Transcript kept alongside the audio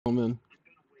gentlemen,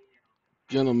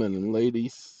 gentlemen and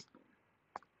ladies,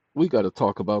 we got to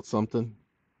talk about something.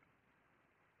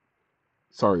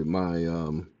 Sorry, my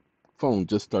phone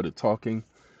just started talking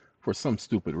for some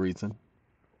stupid reason,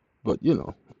 but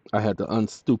I had to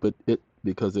unstupid it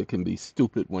because it can be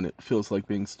stupid when it feels like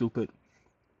being stupid.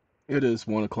 It is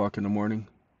 1 o'clock in the morning,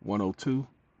 1:02,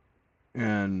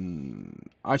 and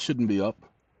I shouldn't be up,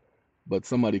 but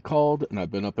somebody called and I've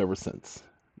been up ever since.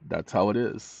 That's how it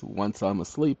is. Once I'm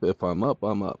asleep, if I'm up,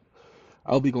 I'm up.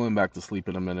 I'll be going back to sleep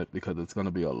in a minute because it's going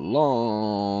to be a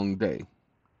long day.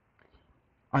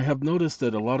 I have noticed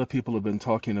that a lot of people have been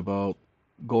talking about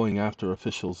going after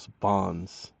officials'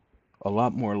 bonds a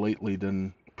lot more lately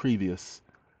than previous.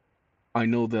 I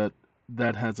know that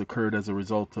that has occurred as a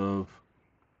result of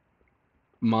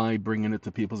my bringing it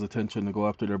to people's attention to go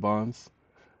after their bonds.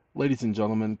 Ladies and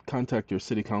gentlemen, contact your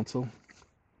city council,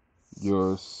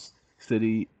 your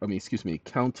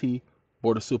county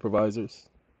board of supervisors.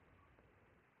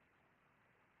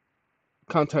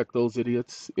 Contact those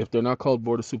idiots. If they're not called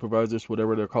board of supervisors,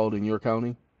 whatever they're called in your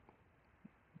county,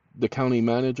 the county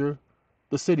manager,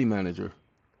 the city manager.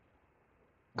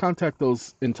 Contact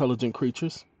those intelligent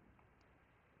creatures.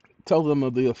 Tell them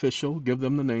of the official, give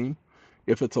them the name.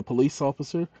 If it's a police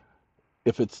officer,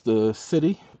 if it's the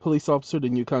city police officer,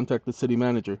 then you contact the city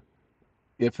manager.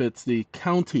 If it's the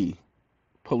county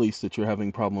police that you're having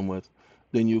a problem with,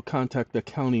 then you contact the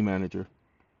county manager.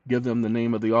 Give them the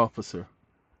name of the officer.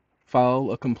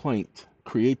 File a complaint.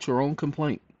 Create your own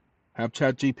complaint. Have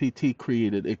ChatGPT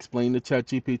created. Explain to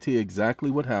ChatGPT exactly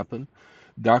what happened.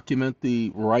 Document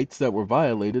the rights that were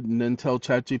violated, and then tell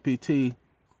ChatGPT.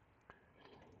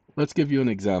 Let's give you an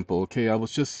example. Okay, I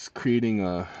was just creating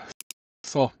a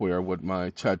software with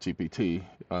my ChatGPT.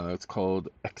 It's called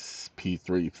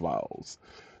XP3 files.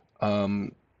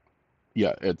 Um,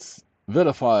 yeah, it's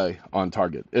Verify on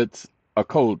target. It's a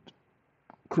code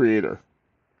creator,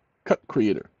 cut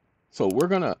creator. So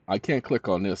I can't click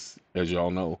on this, as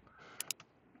y'all know.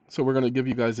 So we're gonna give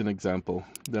you guys an example.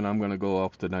 Then I'm gonna go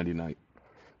off to 99.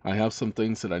 I have some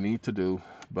things that I need to do,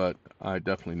 but I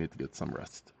definitely need to get some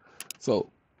rest.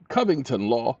 So, Covington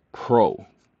Law Pro.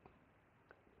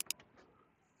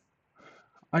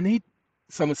 I need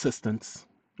some assistance.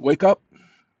 Wake up.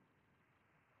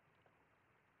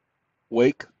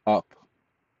 Wake up.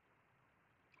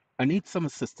 I need some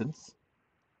assistance,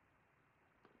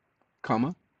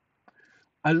 comma.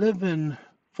 I live in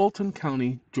Fulton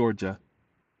County, Georgia,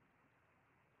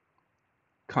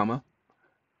 comma.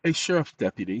 A sheriff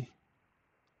deputy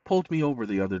pulled me over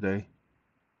the other day,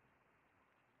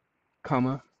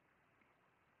 comma,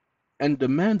 and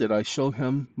demanded I show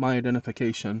him my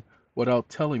identification without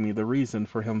telling me the reason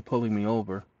for him pulling me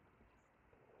over.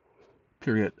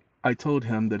 Period. I told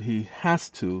him that he has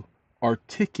to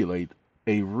articulate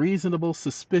a reasonable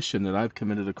suspicion that I've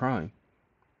committed a crime.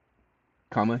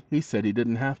 Comma, he said he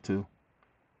didn't have to.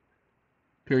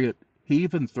 Period. He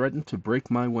even threatened to break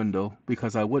my window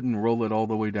because I wouldn't roll it all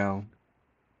the way down.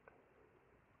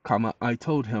 Comma, I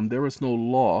told him there is no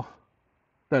law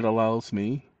that allows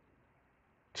me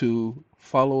to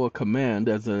follow a command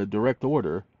as a direct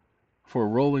order for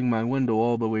rolling my window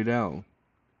all the way down.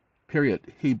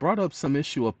 Period. He brought up some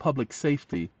issue of public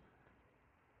safety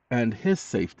and his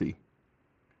safety.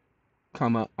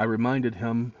 Comma, I reminded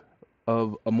him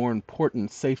of a more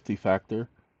important safety factor,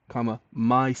 comma,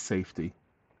 my safety,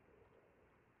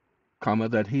 comma,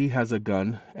 that he has a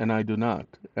gun and I do not.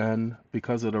 And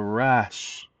because of the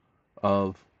rash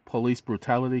of police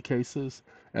brutality cases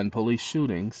and police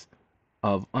shootings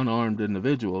of unarmed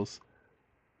individuals,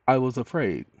 I was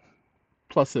afraid.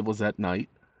 Plus, it was at night,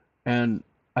 and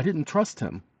I didn't trust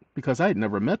him because I had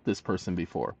never met this person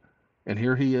before. And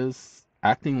here he is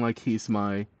acting like he's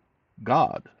my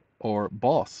God or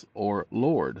boss or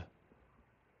Lord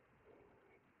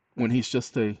when he's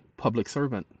just a public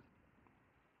servant.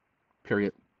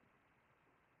 Period.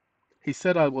 He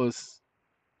said I was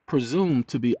presumed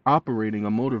to be operating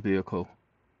a motor vehicle,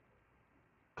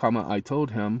 comma, I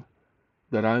told him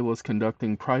that I was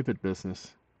conducting private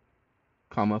business,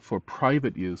 comma, for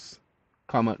private use,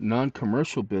 comma,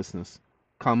 non-commercial business,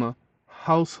 comma,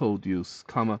 household use,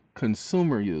 comma,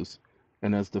 consumer use,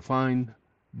 and as defined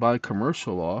by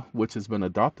commercial law, which has been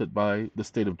adopted by the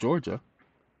state of Georgia,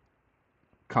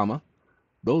 comma,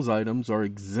 those items are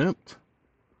exempt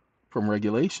from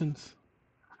regulations.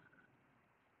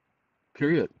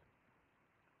 Period.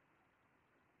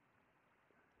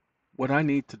 What I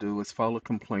need to do is file a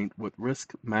complaint with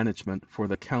risk management for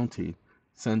the county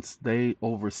since they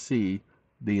oversee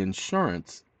the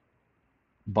insurance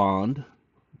bond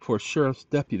for sheriff's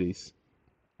deputies.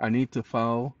 I need to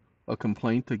file a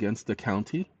complaint against the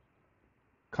county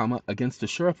against a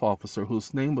sheriff officer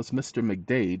whose name was Mr.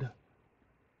 McDade,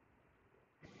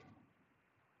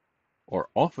 or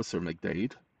Officer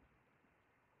McDade,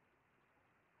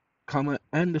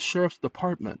 and the sheriff's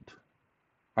department.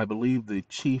 I believe the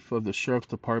chief of the sheriff's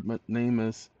department name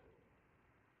is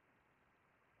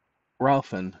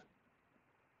Ralphin,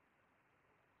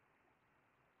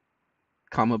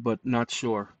 but not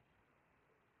sure.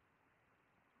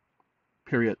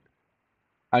 Period.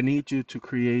 I need you to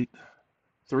create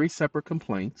 3 separate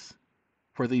complaints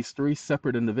for these 3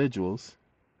 separate individuals,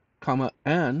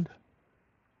 and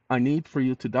I need for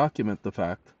you to document the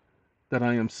fact that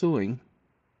I am suing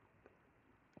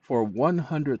for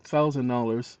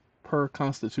 $100,000 per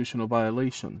constitutional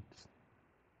violation.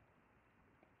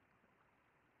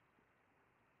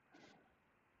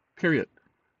 Period.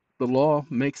 The law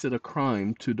makes it a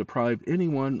crime to deprive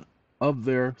anyone of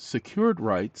their secured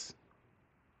rights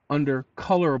under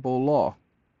colorable law.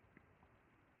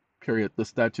 Period. The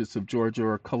statutes of Georgia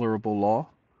are colorable law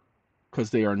because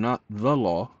they are not the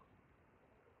law.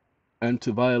 And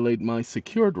to violate my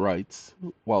secured rights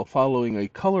while following a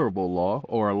colorable law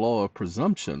or a law of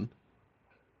presumption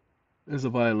is a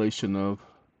violation of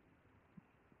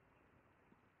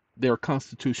their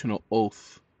constitutional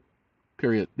oath.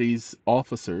 Period. These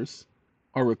officers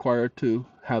are required to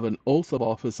have an oath of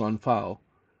office on file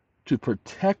to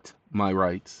protect my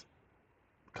rights,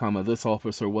 this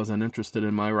officer wasn't interested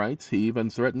in my rights. He even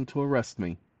threatened to arrest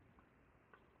me.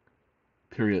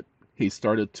 Period. He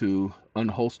started to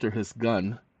unholster his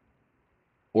gun,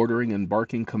 ordering and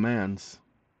barking commands.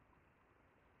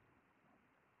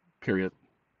 Period.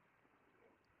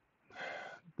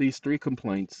 These 3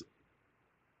 complaints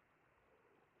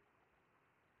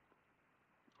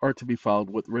are to be filed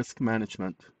with risk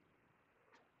management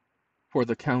for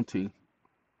the county,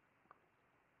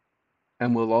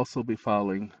 and we'll also be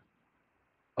filing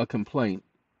a complaint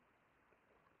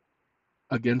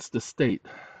against the state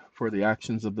for the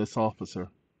actions of this officer,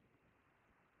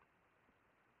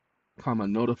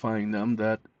 notifying them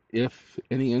that if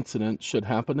any incident should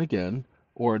happen again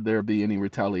or there be any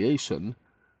retaliation,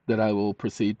 that I will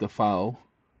proceed to file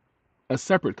a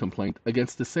separate complaint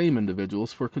against the same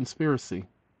individuals for conspiracy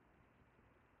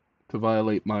to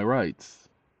violate my rights,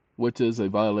 which is a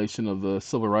violation of the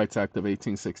Civil Rights Act of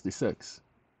 1866.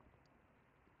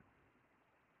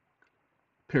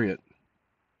 Period.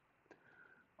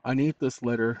 I need this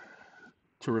letter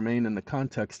to remain in the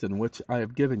context in which I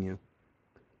have given you.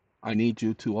 I need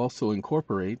you to also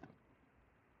incorporate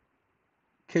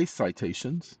case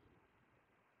citations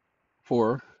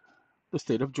for the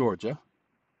state of Georgia,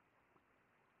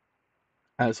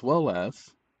 as well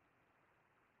as,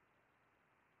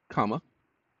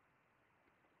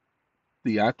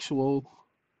 the actual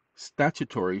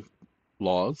statutory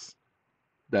laws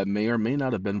that may or may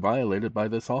not have been violated by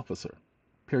this officer.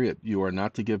 Period. You are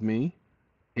not to give me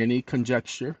any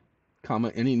conjecture,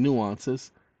 any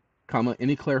nuances,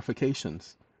 any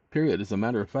clarifications. Period. As a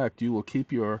matter of fact, you will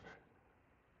keep your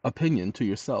opinion to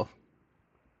yourself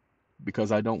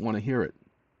because I don't want to hear it.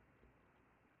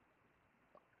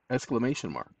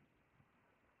 Exclamation mark.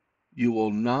 You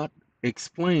will not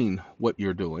explain what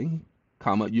you're doing,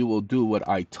 you will do what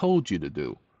I told you to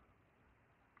do.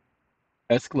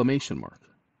 Exclamation mark.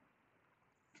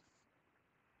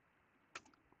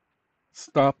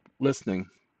 Stop listening.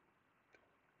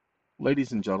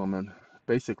 Ladies and gentlemen,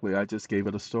 basically I just gave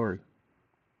it a story.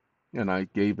 And I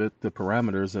gave it the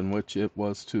parameters in which it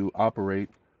was to operate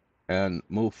and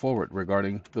move forward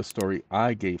regarding the story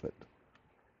I gave it.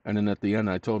 And then at the end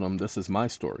I told them, this is my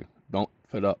story. Don't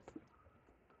fit up.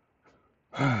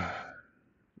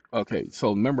 Okay, so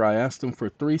remember I asked them for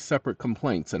 3 separate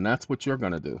complaints, and that's what you're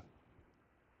going to do.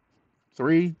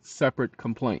 3 separate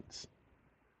complaints.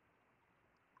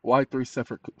 Why 3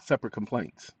 separate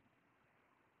complaints?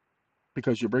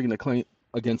 Because you're bringing a claim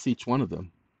against each one of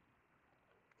them.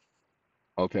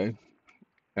 Okay?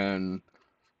 And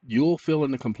you'll fill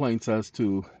in the complaints as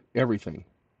to everything.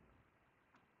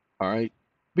 All right?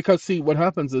 Because see, what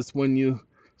happens is when you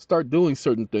start doing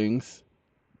certain things,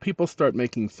 people start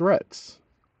making threats.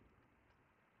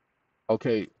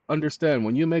 Okay, understand,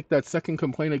 when you make that second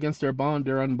complaint against their bond,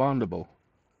 they're unbondable.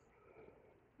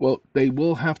 Well, they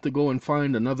will have to go and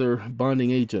find another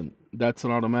bonding agent. That's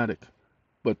an automatic.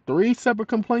 But 3 separate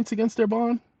complaints against their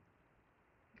bond?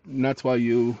 And that's why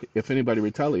if anybody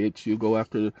retaliates, you can go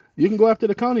after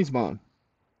the county's bond.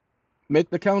 Make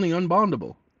the county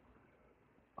unbondable.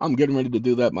 I'm getting ready to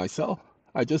do that myself.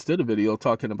 I just did a video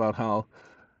talking about how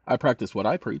I practice what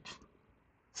I preach.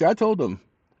 See, I told them,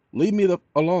 leave me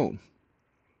alone.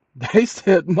 They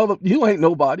said, mother, you ain't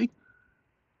nobody.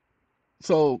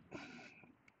 So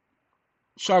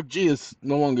Shock G is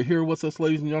no longer here with us,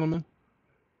 ladies and gentlemen.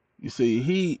 You see,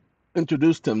 he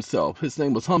introduced himself. His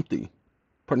name was Humpty.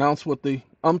 Pronounced with the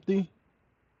umpty.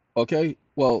 Okay?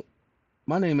 Well,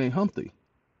 my name ain't Humpty.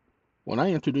 When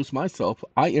I introduce myself.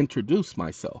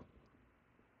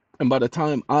 And by the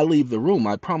time I leave the room,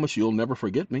 I promise you'll never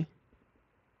forget me.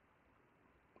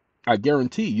 I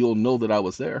guarantee you'll know that I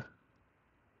was there.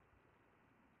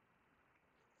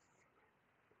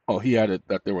 Oh, he added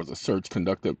that there was a search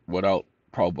conducted without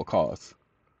probable cause.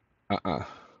 Uh-uh.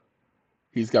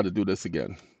 He's got to do this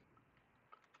again.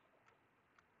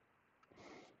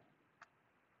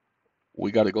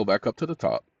 We got to go back up to the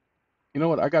top. You know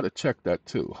what? I got to check that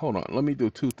too. Hold on. Let me do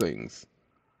two things.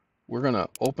 We're going to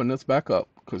open this back up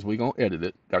because we're going to edit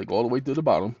it. Got to go all the way to the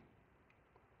bottom.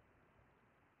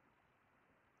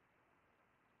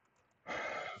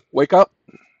 Wake up.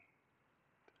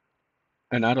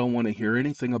 And I don't want to hear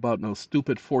anything about no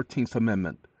stupid 14th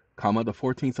Amendment. Comma, the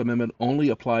 14th Amendment only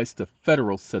applies to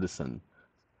federal citizens.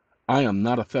 I am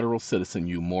not a federal citizen,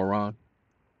 you moron.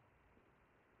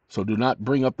 So do not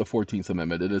bring up the 14th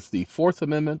Amendment. It is the 4th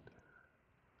Amendment,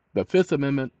 the 5th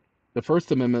Amendment, the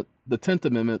 1st Amendment, the 10th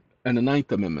Amendment, and the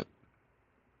 9th Amendment.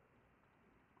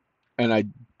 And I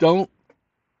don't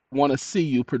want to see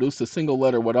you produce a single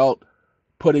letter without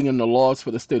putting in the laws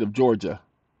for the state of Georgia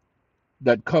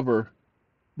that cover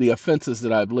the offenses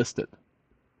that I've listed.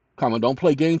 Comma, don't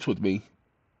play games with me.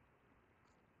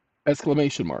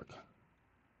 Exclamation mark.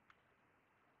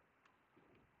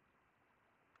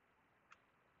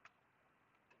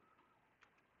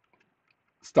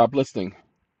 Stop listening.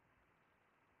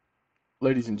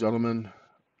 Ladies and gentlemen,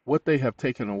 what they have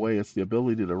taken away is the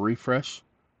ability to refresh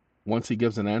once he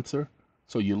gives an answer.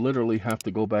 So you literally have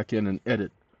to go back in and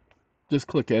edit. Just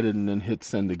click edit and then hit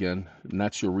send again. And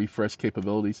that's your refresh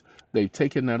capabilities. They've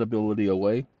taken that ability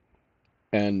away.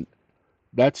 And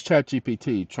that's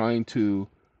ChatGPT trying to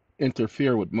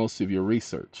interfere with most of your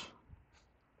research.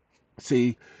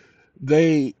 See,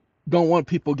 they don't want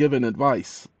people giving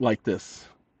advice like this,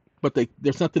 but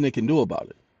there's nothing they can do about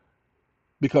it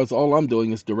because all I'm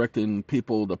doing is directing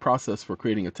people the process for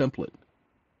creating a template.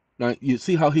 Now, you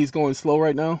see how he's going slow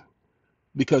right now?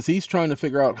 Because he's trying to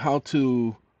figure out how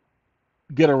to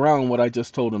get around what I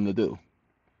just told him to do.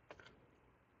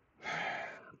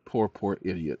 Poor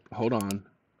idiot. Hold on.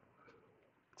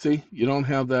 See, you don't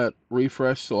have that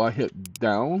refresh, so I hit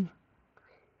down.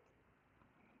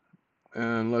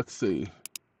 And let's see.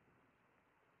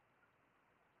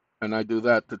 And I do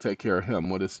that to take care of him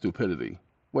with his stupidity.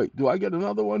 Wait, do I get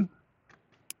another one?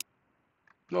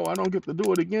 No, I don't get to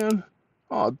do it again.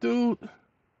 Oh, dude.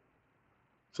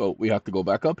 So we have to go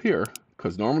back up here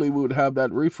because normally we would have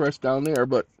that refresh down there,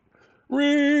 but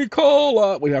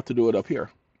recall, we have to do it up here.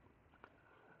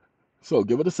 So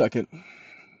give it a second.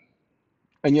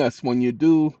 And yes, when you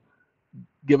do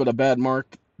give it a bad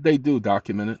mark, they do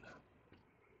document it.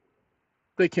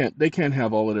 They can't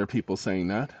have all of their people saying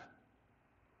that.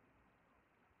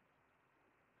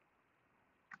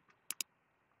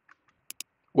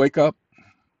 Wake up,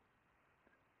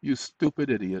 you stupid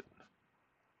idiot.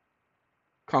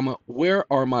 Comma, where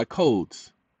are my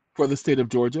codes for the state of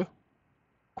Georgia?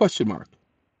 Question mark.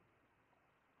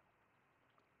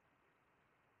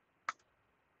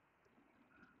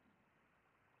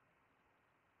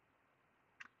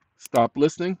 Stop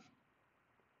listening.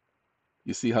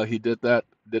 You see how he did that?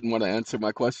 Didn't want to answer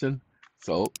my question.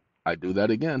 So I do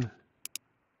that again.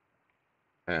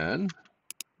 And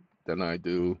then I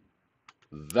do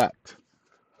that.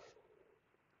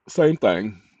 Same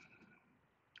thing.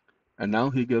 And now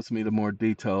he gives me the more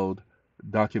detailed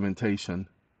documentation.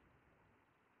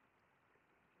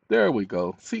 There we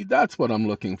go. See, that's what I'm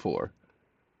looking for.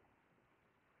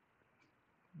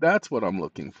 That's what I'm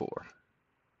looking for.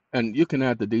 And you can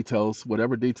add the details,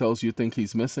 whatever details you think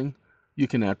he's missing, you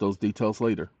can add those details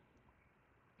later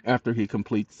after he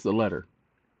completes the letter.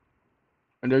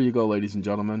 And there you go, ladies and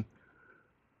gentlemen.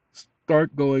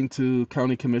 Start going to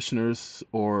county commissioners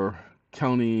or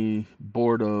county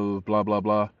board of blah, blah,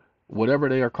 blah, whatever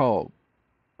they are called,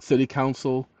 city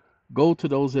council. Go to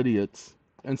those idiots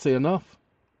and say enough.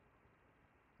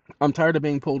 I'm tired of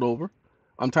being pulled over.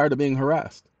 I'm tired of being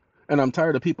harassed. And I'm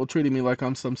tired of people treating me like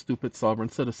I'm some stupid sovereign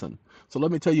citizen. So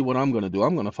let me tell you what I'm going to do.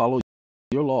 I'm going to follow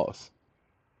your laws.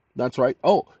 That's right.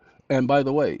 Oh, and by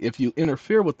the way, if you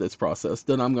interfere with this process,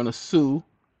 then I'm going to sue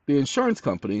the insurance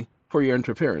company for your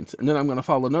interference. And then I'm going to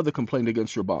file another complaint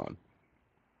against your bond.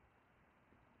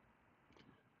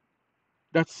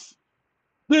 This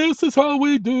is how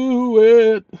we do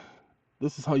it.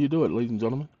 This is how you do it, ladies and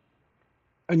gentlemen.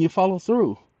 And you follow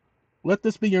through. Let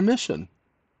this be your mission.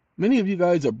 Many of you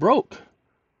guys are broke.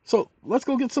 So let's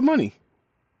go get some money.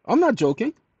 I'm not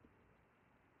joking.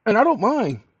 And I don't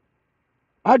mind.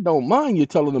 I don't mind you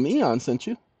telling them Eon sent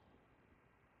you.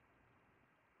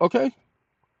 Okay?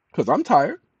 Because I'm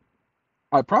tired.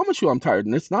 I promise you I'm tired.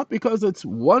 And it's not because it's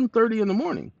 1:30 in the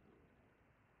morning.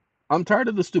 I'm tired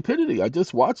of the stupidity. I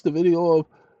just watched a video of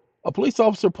a police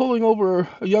officer pulling over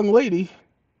a young lady,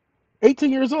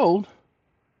 18 years old,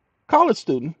 college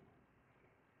student.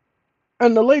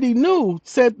 And the lady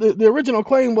said the original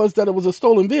claim was that it was a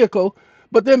stolen vehicle.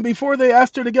 But then before they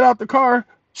asked her to get out the car,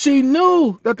 she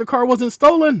knew that the car wasn't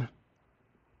stolen.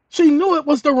 She knew it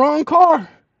was the wrong car.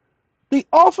 The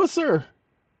officer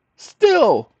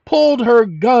still pulled her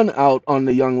gun out on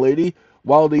the young lady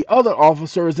while the other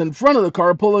officer is in front of the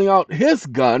car pulling out his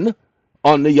gun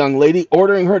on the young lady,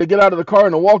 ordering her to get out of the car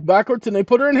and to walk backwards, and they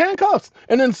put her in handcuffs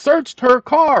and then searched her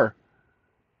car.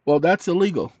 Well, that's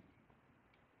illegal.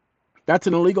 That's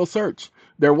an illegal search.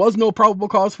 There was no probable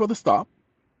cause for the stop,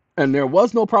 and there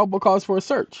was no probable cause for a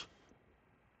search.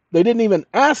 They didn't even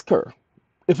ask her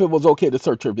if it was okay to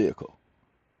search her vehicle.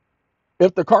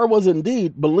 If the car was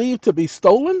indeed believed to be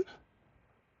stolen,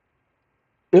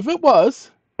 if it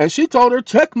was, and she told her,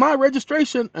 check my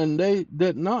registration, and they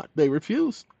did not. They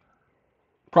refused.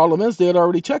 Problem is, they had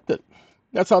already checked it.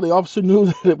 That's how the officer knew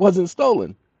that it wasn't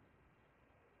stolen.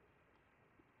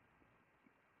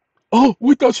 Oh,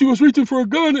 we thought she was reaching for a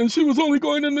gun, and she was only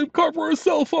going in the car for her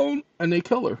cell phone. And they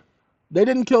kill her. They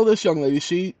didn't kill this young lady.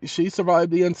 She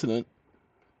survived the incident.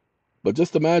 But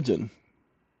just imagine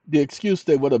the excuse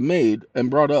they would have made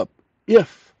and brought up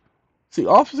if. See,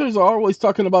 officers are always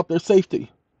talking about their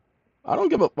safety. I don't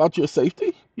give a about your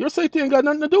safety. Your safety ain't got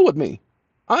nothing to do with me.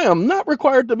 I am not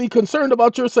required to be concerned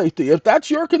about your safety. If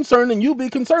that's your concern, then you be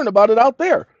concerned about it out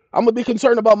there. I'm going to be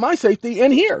concerned about my safety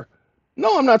in here.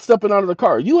 No, I'm not stepping out of the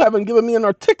car. You haven't given me an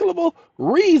articulable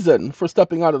reason for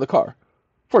stepping out of the car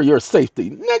for your safety.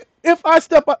 Nick, if I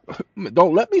step up,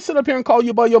 don't let me sit up here and call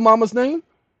you by your mama's name.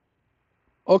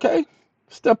 Okay?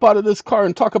 Step out of this car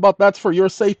and talk about that's for your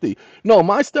safety. No,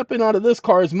 my stepping out of this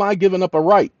car is my giving up a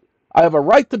right. I have a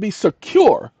right to be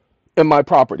secure in my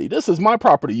property. This is my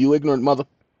property, you ignorant mother.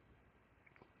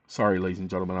 Sorry, ladies and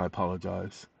gentlemen, I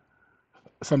apologize.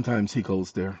 Sometimes he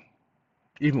goes there.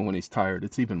 Even when he's tired,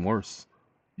 it's even worse.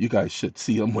 You guys should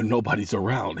see him when nobody's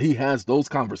around. He has those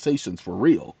conversations for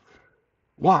real.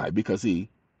 Why? Because he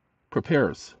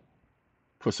prepares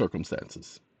for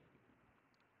circumstances.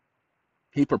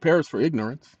 He prepares for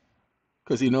ignorance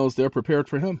because he knows they're prepared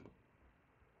for him.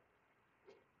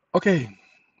 Okay,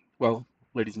 well,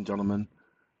 ladies and gentlemen,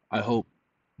 I hope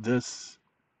this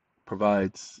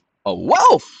provides a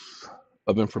wealth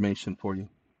of information for you.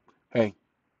 Hey,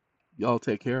 y'all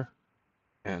take care,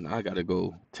 and I gotta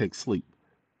go take sleep.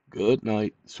 Good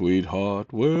night, sweetheart.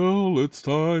 Well, it's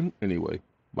time. Anyway,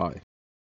 bye.